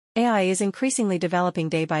AI is increasingly developing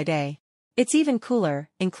day by day. It's even cooler,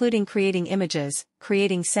 including creating images,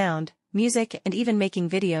 creating sound, music, and even making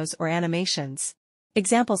videos or animations.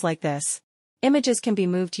 Examples like this. Images can be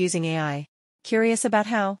moved using AI. Curious about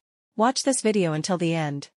how? Watch this video until the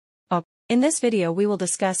end. In this video we will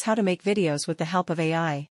discuss how to make videos with the help of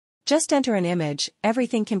AI. Just enter an image,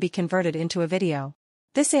 everything can be converted into a video.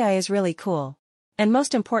 This AI is really cool. And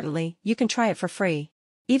most importantly, you can try it for free.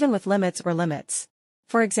 Even with limits.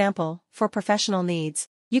 For example, for professional needs,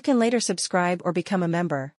 you can later subscribe or become a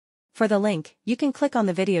member. For the link, you can click on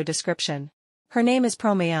the video description. Her name is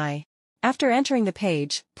Prome Ai. After entering the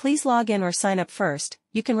page, please log in or sign up first.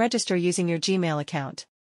 You can register using your Gmail account.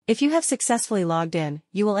 If you have successfully logged in,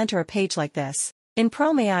 you will enter a page like this. In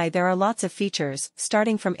PromeAi there are lots of features,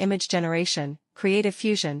 starting from image generation, creative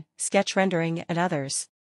fusion, sketch rendering and others.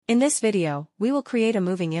 In this video, we will create a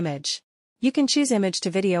moving image. You can choose image to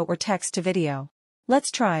video or text to video.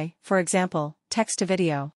 Let's try, for example, text to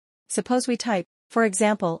video. Suppose we type, for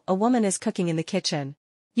example, a woman is cooking in the kitchen.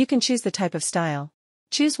 You can choose the type of style.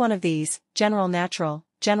 Choose one of these, general natural,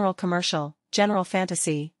 general commercial, general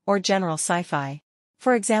fantasy, or general sci-fi.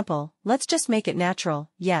 For example, let's just make it natural.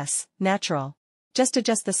 Yes, natural. Just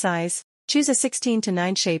adjust the size, choose a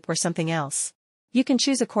 16:9 shape or something else. You can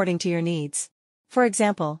choose according to your needs. For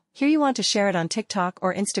example, here you want to share it on TikTok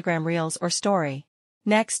or Instagram Reels or Story.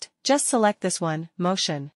 Next, just select this one,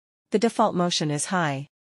 motion. The default motion is high.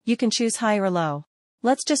 You can choose high or low.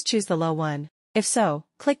 Let's just choose the low one. If so,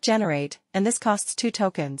 click generate, and this costs 2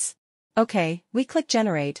 tokens. Okay, we click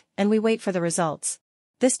generate, and we wait for the results.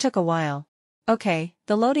 This took a while. Okay,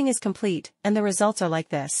 the loading is complete, and the results are like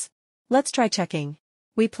this. Let's try checking.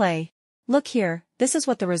 We play. Look here, this is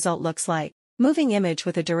what the result looks like. Moving image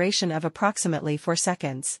with a duration of approximately 4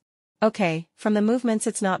 seconds. Okay, from the movements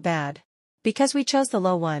it's not bad. Because we chose the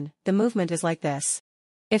low one, the movement is like this.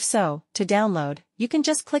 If so, to download, you can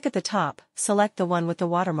just click at the top, select the one with the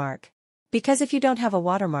watermark. Because if you don't have a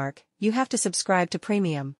watermark, you have to subscribe to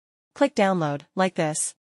Premium. Click download, like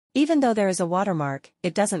this. Even though there is a watermark,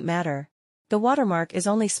 it doesn't matter. The watermark is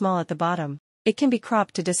only small at the bottom. It can be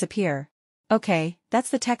cropped to disappear. Okay, that's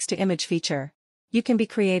the text-to-image feature. You can be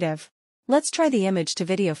creative. Let's try the image to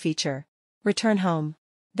video feature. Return home.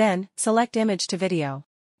 Then, select image to video.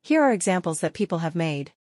 Here are examples that people have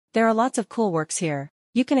made. There are lots of cool works here.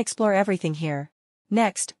 You can explore everything here.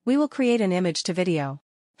 Next, we will create an image to video.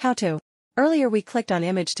 How to? Earlier we clicked on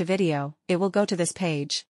image to video, it will go to this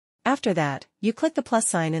page. After that, you click the plus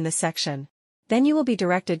sign in this section. Then you will be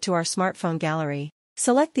directed to our smartphone gallery.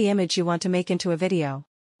 Select the image you want to make into a video.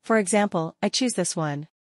 For example, I choose this one.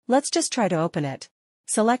 Let's just try to open it.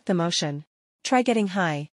 Select the motion. Try getting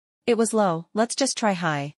high. It was low, let's just try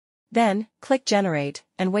high. Then, click generate,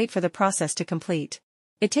 and wait for the process to complete.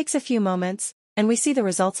 It takes a few moments, and we see the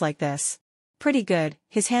results like this. Pretty good,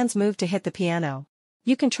 his hands move to hit the piano.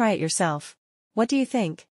 You can try it yourself. What do you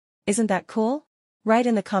think? Isn't that cool? Write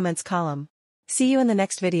in the comments column. See you in the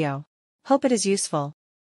next video. Hope it is useful.